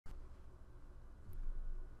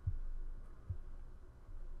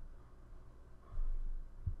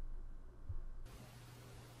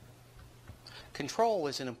Control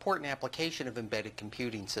is an important application of embedded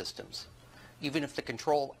computing systems. Even if the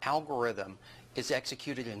control algorithm is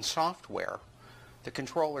executed in software, the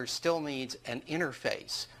controller still needs an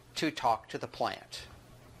interface to talk to the plant.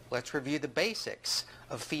 Let's review the basics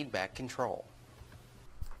of feedback control.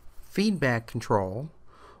 Feedback control,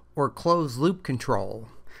 or closed-loop control,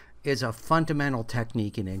 is a fundamental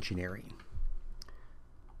technique in engineering.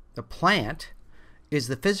 The plant is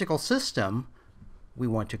the physical system we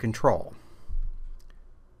want to control.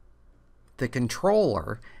 The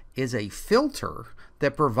controller is a filter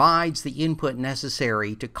that provides the input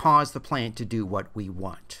necessary to cause the plant to do what we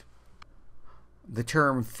want. The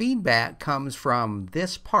term feedback comes from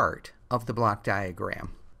this part of the block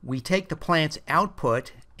diagram. We take the plant's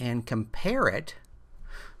output and compare it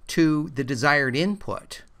to the desired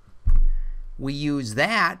input. We use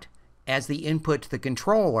that as the input to the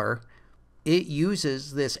controller. It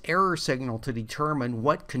uses this error signal to determine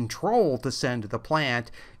what control to send to the plant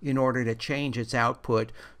in order to change its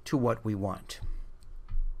output to what we want.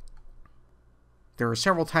 There are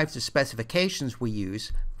several types of specifications we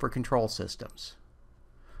use for control systems.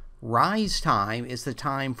 Rise time is the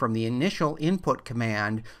time from the initial input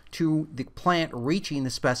command to the plant reaching the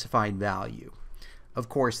specified value. Of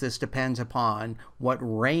course, this depends upon what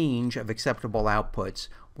range of acceptable outputs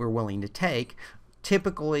we're willing to take.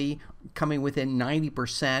 Typically, coming within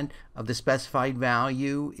 90% of the specified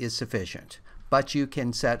value is sufficient, but you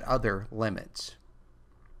can set other limits.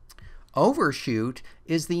 Overshoot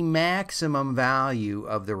is the maximum value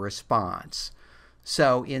of the response.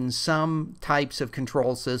 So in some types of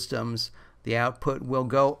control systems, the output will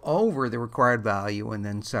go over the required value and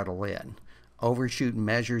then settle in. Overshoot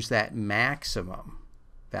measures that maximum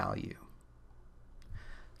value.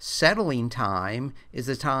 Settling time is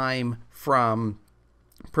the time from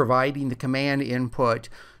providing the command input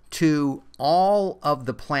to all of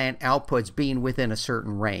the plant outputs being within a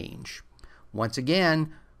certain range. Once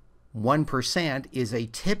again, 1% is a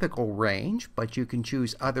typical range, but you can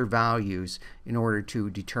choose other values in order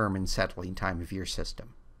to determine settling time of your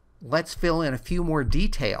system. Let's fill in a few more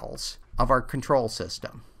details of our control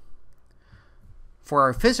system. For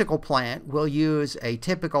our physical plant, we'll use a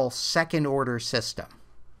typical second-order system.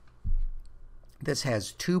 This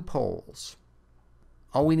has two poles.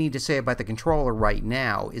 All we need to say about the controller right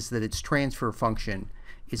now is that its transfer function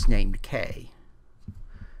is named K.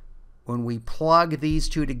 When we plug these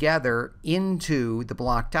two together into the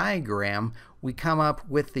block diagram, we come up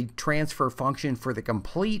with the transfer function for the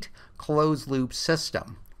complete closed-loop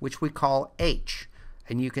system, which we call H.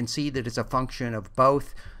 And you can see that it's a function of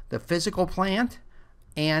both the physical plant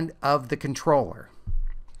and of the controller.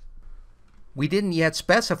 We didn't yet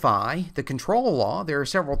specify the control law. There are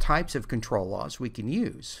several types of control laws we can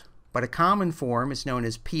use, but a common form is known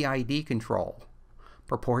as PID control: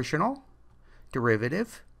 proportional,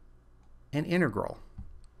 derivative, and integral.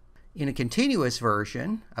 In a continuous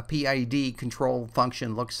version, a PID control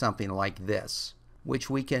function looks something like this, which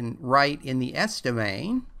we can write in the S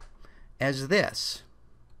domain as this.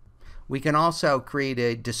 We can also create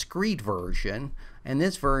a discrete version, and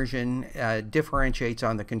this version differentiates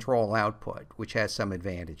on the control output, which has some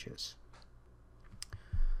advantages.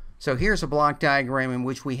 So here's a block diagram in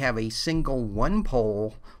which we have a single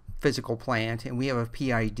one-pole physical plant and we have a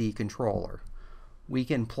PID controller. We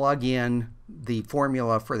can plug in the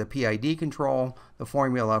formula for the PID control, the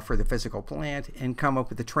formula for the physical plant, and come up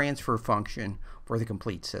with the transfer function for the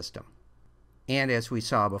complete system. And as we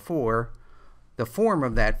saw before, the form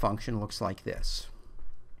of that function looks like this.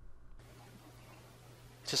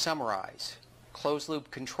 To summarize, closed-loop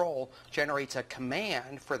control generates a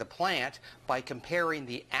command for the plant by comparing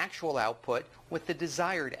the actual output with the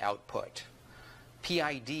desired output.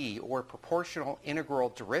 PID, or proportional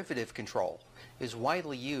integral derivative control, is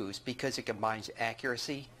widely used because it combines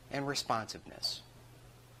accuracy and responsiveness.